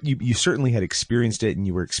anything, but you certainly had experienced it and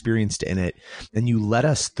you were experienced in it, and you led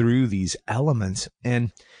us through these elements,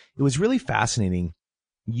 and it was really fascinating.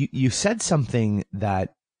 You said something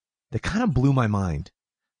that kind of blew my mind.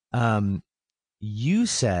 You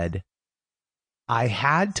said, I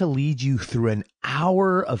had to lead you through an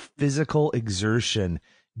hour of physical exertion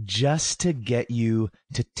just to get you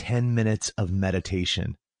to 10 minutes of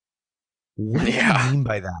meditation. What do you mean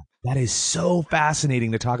by that? That is so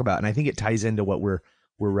fascinating to talk about. And I think it ties into what we're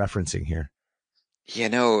referencing here.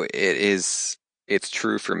 It's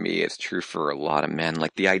true for me. It's true for a lot of men.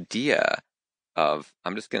 Like the idea of,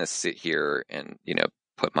 I'm just going to sit here and,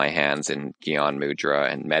 put my hands in Gyan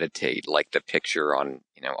Mudra and meditate, like the picture on,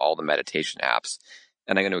 all the meditation apps,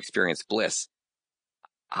 and I'm going to experience bliss.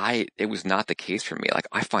 It was not the case for me. Like,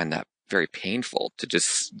 I find that very painful to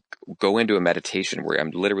just go into a meditation where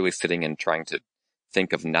I'm literally sitting and trying to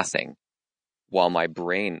think of nothing while my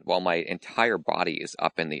entire body is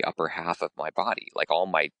up in the upper half of my body. Like all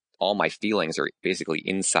my feelings are basically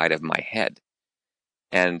inside of my head.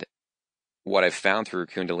 And what I've found through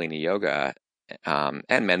Kundalini yoga,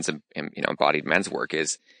 and men's, embodied men's work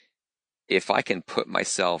is, if I can put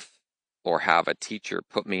myself or have a teacher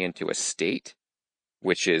put me into a state,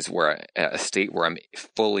 which is a state where I'm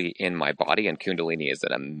fully in my body, and Kundalini is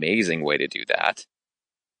an amazing way to do that,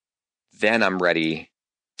 then I'm ready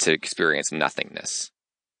to experience nothingness.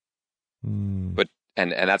 But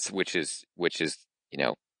and that's which is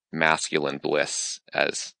masculine bliss,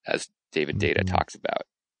 as David Data talks about,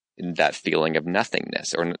 in that feeling of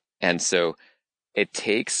nothingness. And so it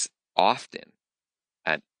takes often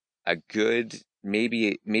a good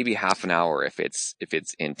maybe half an hour if it's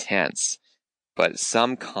intense, but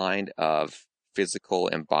some kind of physical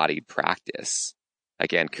embodied practice.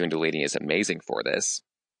 Again, Kundalini is amazing for this,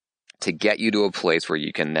 to get you to a place where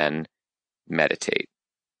you can then meditate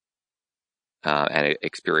and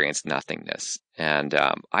experience nothingness. And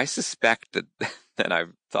I suspect that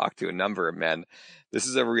I've talked to a number of men, this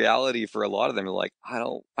is a reality for a lot of them. They're like,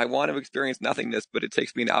 I want to experience nothingness, but it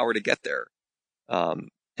takes me an hour to get there.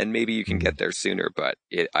 And maybe you can get there sooner, but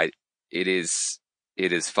it is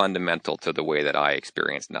fundamental to the way that I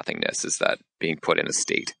experience nothingness, is that being put in a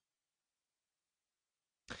state.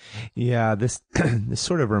 Yeah, this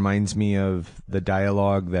sort of reminds me of the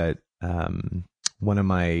dialogue that one of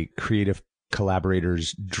my creative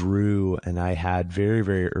collaborators, Drew, and I had very,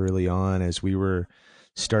 very early on as we were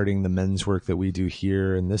starting the men's work that we do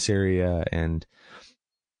here in this area. And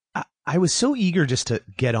I was so eager just to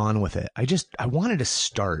get on with it. I wanted to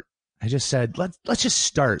start. I just said, let's just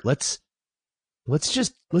start. Let's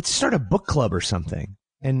start a book club or something.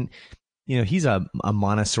 And, he's a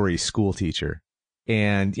Montessori school teacher,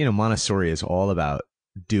 and, Montessori is all about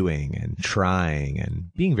doing and trying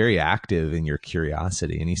and being very active in your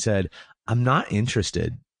curiosity. And he said, I'm not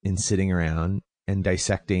interested in sitting around and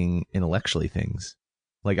dissecting intellectually things.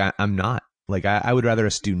 Like I'm not. Like I would rather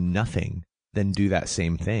us do nothing than do that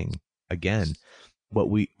same thing again. What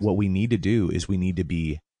we need to do is we need to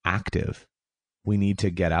be active. We need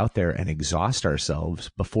to get out there and exhaust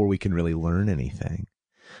ourselves before we can really learn anything.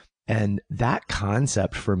 And that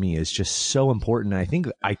concept for me is just so important. I think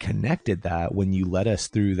I connected that when you led us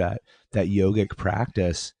through that yogic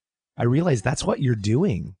practice. I realized that's what you're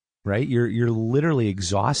doing, right? You're literally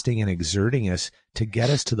exhausting and exerting us to get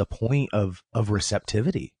us to the point of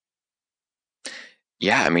receptivity.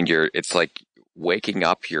 Yeah, I mean, it's like waking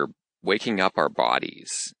up our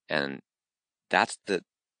bodies, and that's the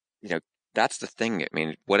thing. I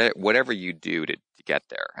mean, whatever you do to get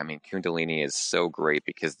there. I mean, Kundalini is so great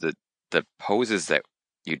because the poses that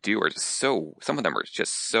you do are some of them are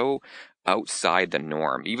just so outside the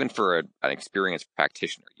norm, even for an experienced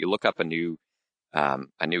practitioner. You look up a new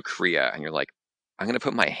Kriya and you're like, I'm going to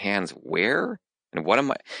put my hands where? And what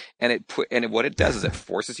am I? And what it does is it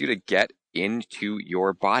forces you to get into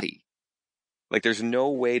your body. Like, there's no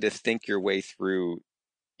way to think your way through,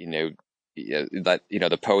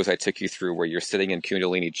 the pose I took you through where you're sitting in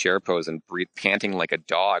Kundalini chair pose and panting like a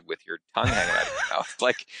dog with your tongue hanging out of your mouth.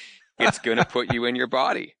 Like, it's going to put you in your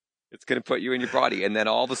body. It's going to put you in your body. And then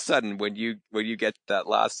all of a sudden, when you get that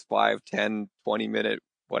last 5, 10, 20-minute,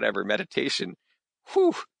 whatever meditation,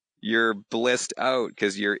 whew, you're blissed out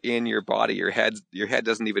because you're in your body. Your head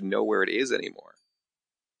doesn't even know where it is anymore.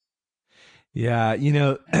 Yeah,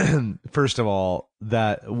 first of all,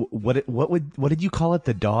 what did you call it?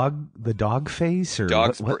 The dog face, or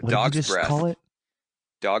what did you Dog's just breath. call it?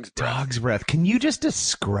 Dog's breath. Dog's breath. Can you just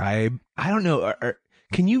describe? I don't know.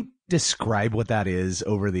 Can you describe what that is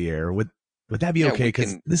over the air? Would that be okay?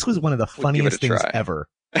 Because this was one of the funniest things ever.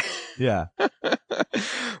 Yeah.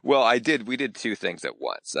 Well, we did two things at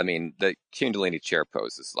once. I mean, the Kundalini chair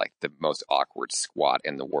pose is like the most awkward squat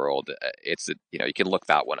in the world. You can look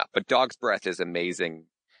that one up. But dog's breath is amazing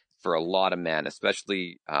for a lot of men,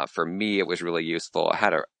 especially for me. It was really useful. I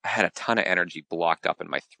had a ton of energy blocked up in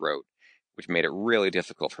my throat, which made it really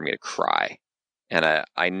difficult for me to cry. And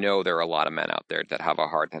I know there are a lot of men out there that have a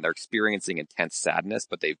hard time. They're experiencing intense sadness,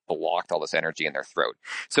 but they've blocked all this energy in their throat.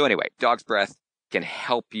 So anyway, dog's breath can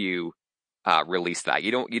help you release that.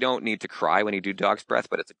 You don't need to cry when you do dog's breath,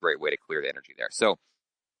 but it's a great way to clear the energy there. So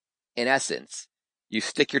in essence, you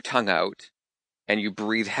stick your tongue out and you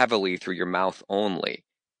breathe heavily through your mouth only.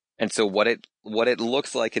 And so what it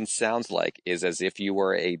looks like and sounds like is as if you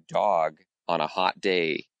were a dog on a hot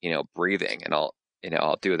day, breathing. And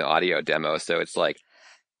I'll do the audio demo. So it's like,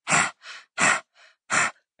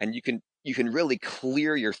 and you can really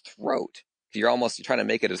clear your throat. You're trying to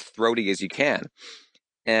make it as throaty as you can.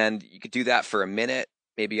 And you could do that for a minute,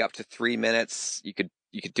 maybe up to 3 minutes. You could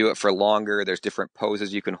do it for longer. There's different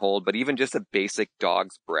poses you can hold, but even just a basic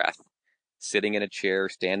dog's breath, sitting in a chair,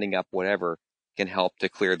 standing up, whatever, can help to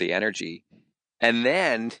clear the energy. And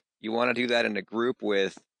then you want to do that in a group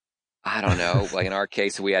with, I don't know, like in our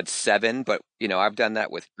case, we had 7, but I've done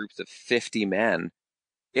that with groups of 50 men.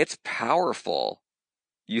 It's powerful.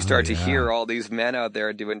 You start to hear all these men out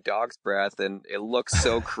there doing dog's breath, and it looks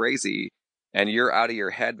so crazy. And you're out of your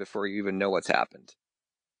head before you even know what's happened.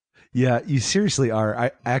 Yeah, you seriously are.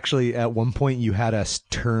 I actually, at one point, you had us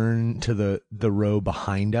turn to the row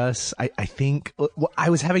behind us. I think I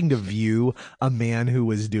was having to view a man who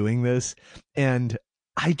was doing this, and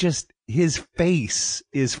his face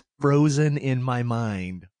is frozen in my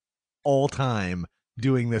mind all time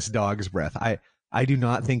doing this dog's breath. I do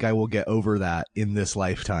not think I will get over that in this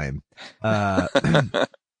lifetime.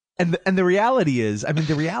 And the reality is,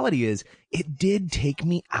 it did take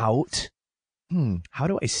me out. How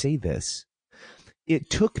do I say this? It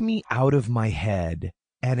took me out of my head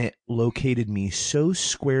and it located me so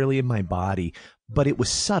squarely in my body, but it was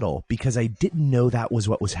subtle because I didn't know that was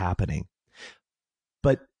what was happening.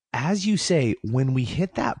 But as you say, when we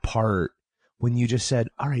hit that part, when you just said,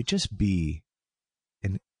 all right, just be,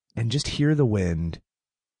 and just hear the wind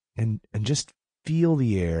and just feel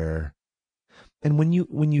the air. And when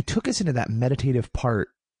you took us into that meditative part,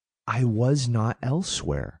 I was not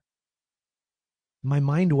elsewhere. My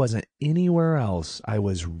mind wasn't anywhere else. I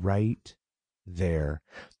was right there.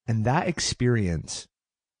 And that experience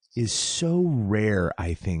is so rare,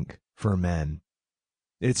 I think, for men.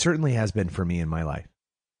 It certainly has been for me in my life.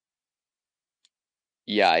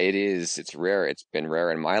 Yeah, it is. It's rare. It's been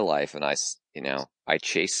rare in my life, and I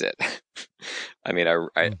chase it. I mean,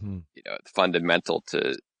 it's fundamental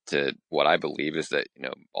to what I believe is that,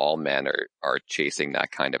 all men are chasing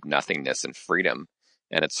that kind of nothingness and freedom.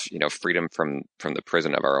 And it's, freedom from the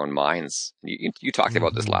prison of our own minds. You talked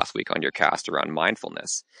about this last week on your cast around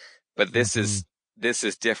mindfulness, but this is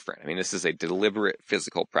different. I mean, this is a deliberate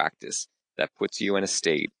physical practice that puts you in a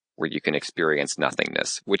state where you can experience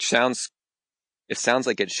nothingness, which sounds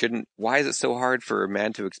like it shouldn't. Why is it so hard for a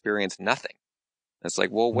man to experience nothing? It's like,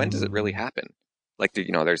 well, when does it really happen? Like,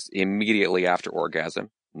 there's immediately after orgasm,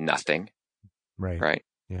 nothing. Right.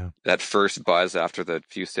 Yeah. That first buzz after the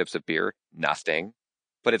few sips of beer, nothing.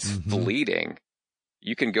 But it's fleeting.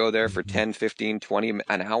 You can go there for 10, 15, 20,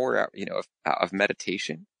 an hour, of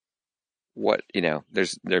meditation. There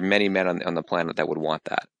are many men on the planet that would want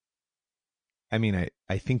that. I mean,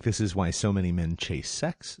 I think this is why so many men chase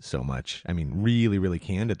sex so much. I mean, really, really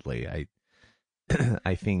candidly,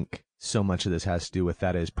 I think so much of this has to do with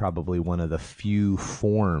that is probably one of the few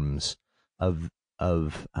forms of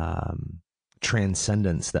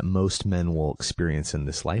transcendence that most men will experience in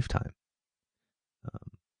this lifetime.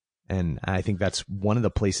 And I think that's one of the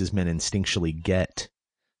places men instinctually get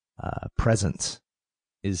presence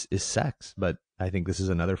is sex. But I think this is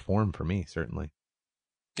another form for me, certainly.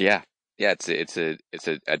 Yeah. It's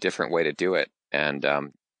a different way to do it, and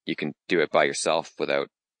you can do it by yourself without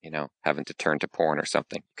having to turn to porn or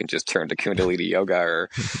something. You can just turn to Kundalini yoga or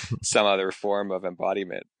some other form of embodied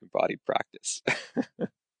practice.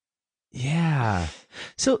 Yeah.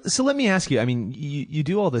 So let me ask you, I mean, you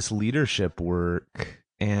do all this leadership work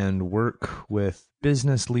and work with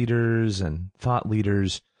business leaders and thought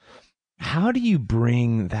leaders. How do you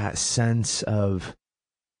bring that sense of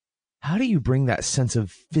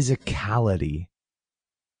physicality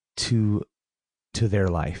to their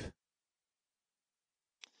life?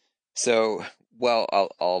 So, well,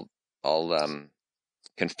 I'll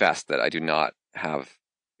confess that I do not have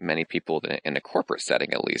many people in a corporate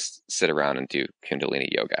setting, at least, sit around and do Kundalini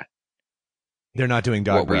yoga. They're not doing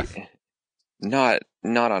dog What breath. not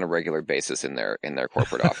on a regular basis in their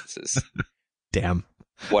corporate offices. Damn.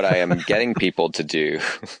 What I am getting people to do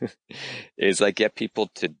is I get people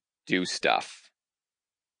to do stuff.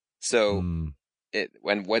 So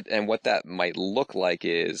what that might look like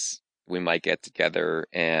is we might get together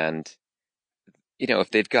and,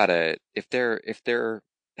 if they're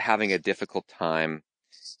having a difficult time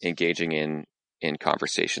engaging in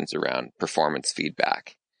conversations around performance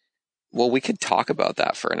feedback, well, we could talk about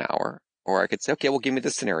that for an hour, or I could say, okay, well, give me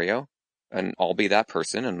the scenario and I'll be that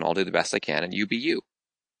person and I'll do the best I can and you be you.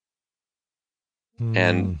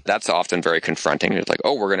 And that's often very confronting. It's like,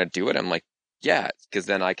 oh, we're going to do it. I'm like, yeah, because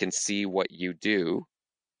then I can see what you do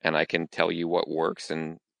and I can tell you what works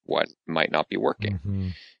and what might not be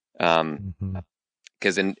working.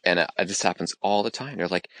 Because this happens all the time. They're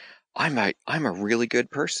like, I'm a really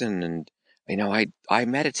good person, and I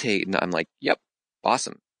meditate, and I'm like, yep,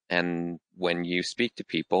 awesome. And when you speak to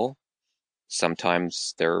people,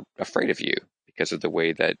 sometimes they're afraid of you because of the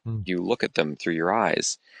way that you look at them through your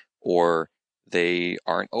eyes, or they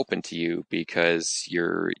aren't open to you because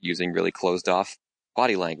you're using really closed off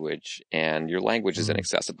body language and your language is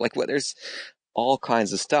inaccessible. Like, there's all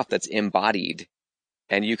kinds of stuff that's embodied,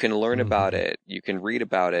 and you can learn about it, you can read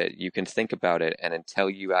about it, you can think about it, and until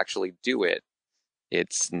you actually do it,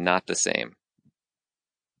 it's not the same.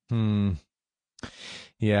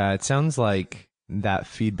 Yeah, it sounds like that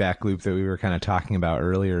feedback loop that we were kind of talking about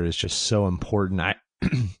earlier is just so important.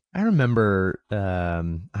 I remember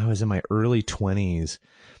I was in my early 20s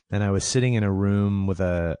and I was sitting in a room with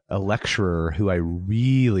a lecturer who I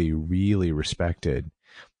really, really respected.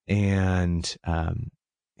 And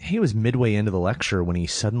he was midway into the lecture when he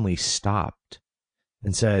suddenly stopped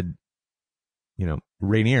and said,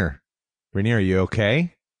 Rainier, are you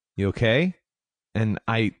okay? You okay? And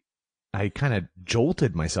I kind of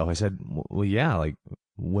jolted myself. I said, well, yeah, like,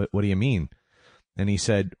 what do you mean? And he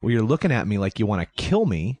said, well, you're looking at me like you want to kill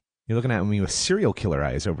me. You're looking at me with serial killer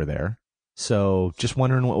eyes over there. So just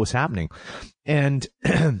wondering what was happening. And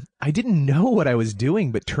I didn't know what I was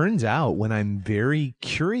doing, but turns out when I'm very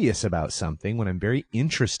curious about something, when I'm very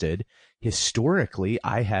interested, historically,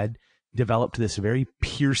 I had developed this very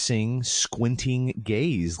piercing, squinting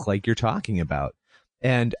gaze like you're talking about.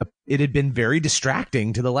 And it had been very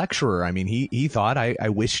distracting to the lecturer. I mean, he thought I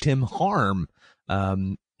wished him harm.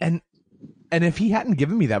 And if he hadn't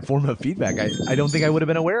given me that form of feedback, I don't think I would have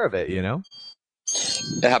been aware of it,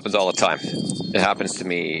 It happens all the time. It happens to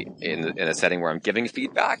me in a setting where I'm giving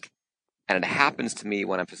feedback, and it happens to me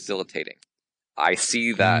when I'm facilitating. I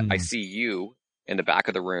see I see you in the back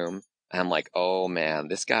of the room, and I'm like, oh man,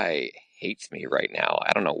 this guy hates me right now.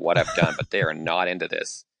 I don't know what I've done, but they are not into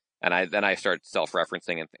this. And then I start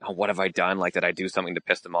self-referencing and think, oh, what have I done? Like, did I do something to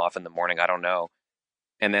piss them off in the morning? I don't know.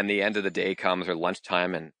 And then the end of the day comes, or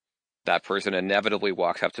lunchtime, and that person inevitably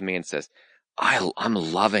walks up to me and says, I'm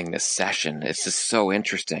loving this session. It's just so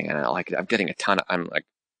interesting. And I'm getting a ton of, I'm like,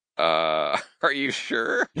 are you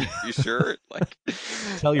sure? You sure? Like,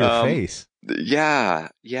 Tell your face. Yeah.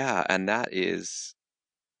 Yeah. And that's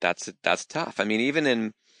tough. I mean,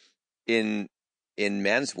 even in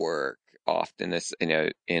men's work, often this,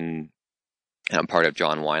 I'm part of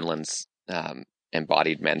John Wineland's,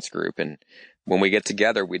 embodied men's group. And when we get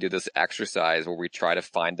together, we do this exercise where we try to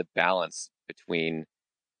find the balance between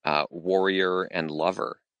warrior and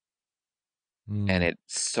lover. And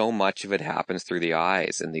so much of it happens through the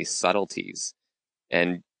eyes and these subtleties.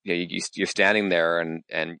 And you're standing there and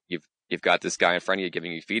you've got this guy in front of you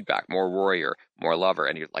giving you feedback, more warrior, more lover.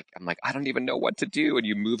 And I'm like, I don't even know what to do. And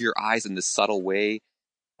you move your eyes in this subtle way,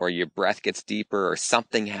 or your breath gets deeper, or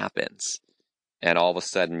something happens. And all of a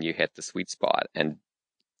sudden you hit the sweet spot. And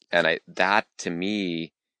that to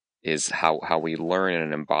me is how we learn in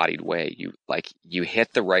an embodied way. You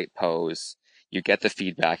hit the right pose, you get the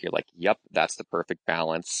feedback, you're like, yep, that's the perfect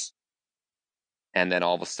balance. And then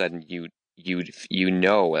all of a sudden you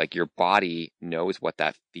know, like, your body knows what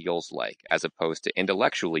that feels like, as opposed to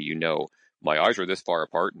intellectually, my eyes are this far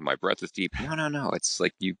apart and my breath is deep. No. It's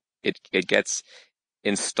like it gets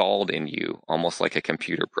installed in you almost like a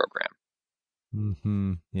computer program.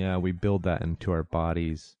 Yeah, we build that into our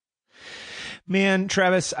bodies. Man,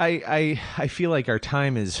 Travis, I feel like our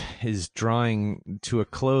time is drawing to a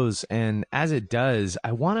close, and as it does,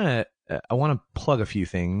 I want to plug a few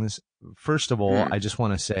things. First of all, Hmm. I just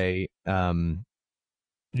want to say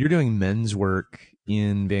you're doing men's work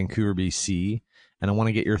in Vancouver, BC, and I want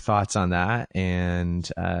to get your thoughts on that and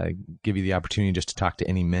give you the opportunity just to talk to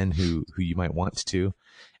any men who you might want to.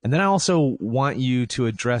 And then I also want you to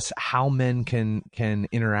address how men can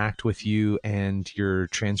interact with you and your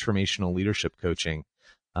transformational leadership coaching,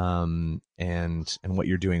 and what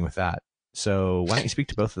you're doing with that. So why don't you speak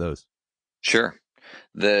to both of those? Sure.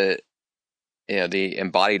 The the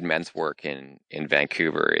embodied men's work in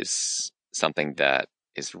Vancouver is something that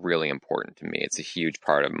is really important to me. It's a huge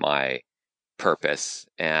part of my purpose,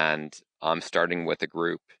 and I'm starting with a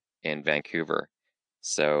group in Vancouver.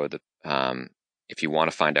 So if you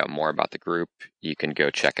want to find out more about the group, you can go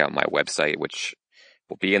check out my website, which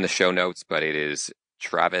will be in the show notes, but it is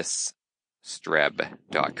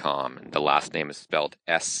travisstreb.com. The last name is spelled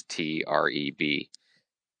Streb.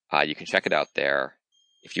 You can check it out there.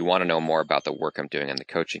 If you want to know more about the work I'm doing in the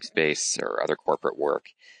coaching space or other corporate work,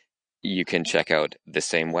 you can check out the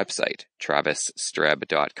same website,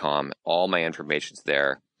 travisstreb.com. All my information's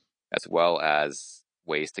there, as well as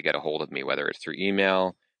ways to get a hold of me, whether it's through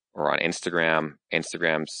email or on Instagram.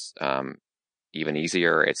 Instagram's even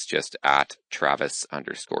easier. It's just at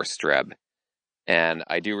Travis_Streb. And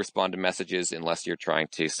I do respond to messages unless you're trying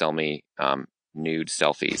to sell me nude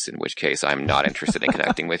selfies, in which case I'm not interested in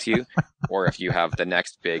connecting with you. Or if you have the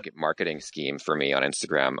next big marketing scheme for me on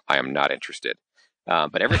Instagram, I am not interested.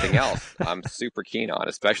 But everything else, I'm super keen on,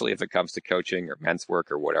 especially if it comes to coaching or men's work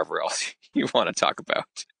or whatever else you want to talk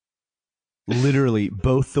about. Literally,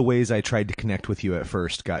 both the ways I tried to connect with you at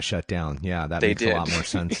first got shut down. Yeah, that They makes did. a lot more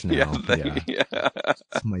sense now. Yeah.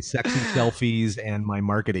 It's my sexy selfies and my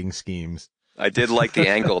marketing schemes. I did like the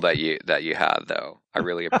angle that you had, though. I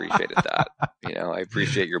really appreciated that. I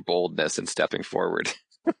appreciate your boldness in stepping forward.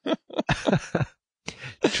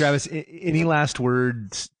 Travis, any last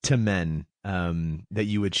words to men that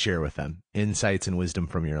you would share with them? Insights and wisdom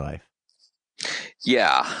from your life.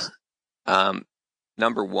 Yeah.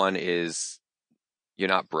 Number one is you're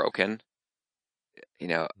not broken.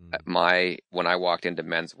 When I walked into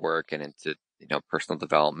men's work and into, personal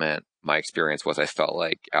development, my experience was I felt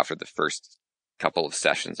like after the first couple of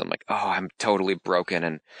sessions, I'm like, oh, I'm totally broken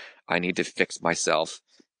and I need to fix myself.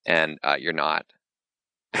 And you're not.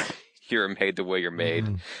 You're made the way you're made.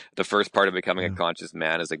 Mm. The first part of becoming Yeah. a conscious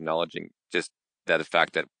man is acknowledging just that the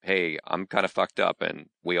fact that, hey, I'm kind of fucked up and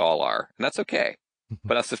we all are. And that's okay.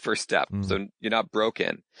 But that's the first step. Mm. So you're not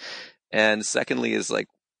broken. And secondly is like,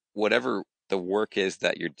 whatever the work is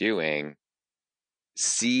that you're doing,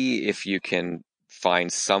 see if you can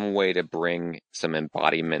find some way to bring some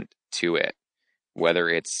embodiment to it, whether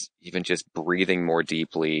it's even just breathing more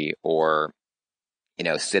deeply or,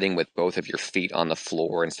 sitting with both of your feet on the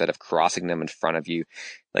floor instead of crossing them in front of you,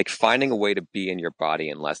 like finding a way to be in your body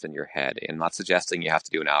and less in your head. And I'm not suggesting you have to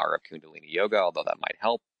do an hour of Kundalini yoga, although that might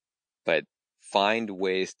help, but find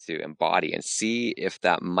ways to embody and see if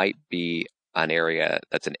that might be an area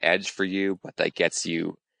that's an edge for you, but that gets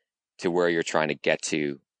you to where you're trying to get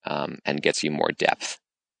to, and gets you more depth.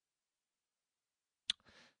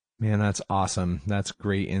 Man, that's awesome. That's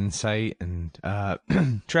great insight. And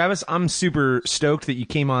Travis, I'm super stoked that you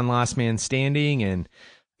came on Last Man Standing, and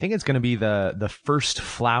I think it's going to be the first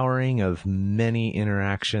flowering of many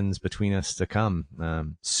interactions between us to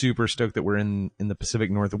come. Super stoked that we're in the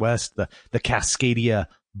Pacific Northwest, the Cascadia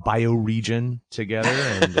bioregion together,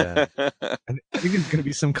 and I think there's going to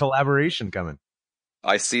be some collaboration coming.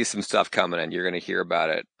 I see some stuff coming, and you're going to hear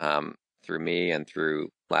about it through me and through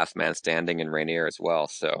Last Man Standing and Rainier as well.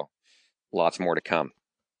 So lots more to come.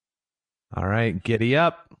 All right, giddy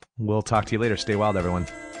up. We'll talk to you later. Stay wild, everyone.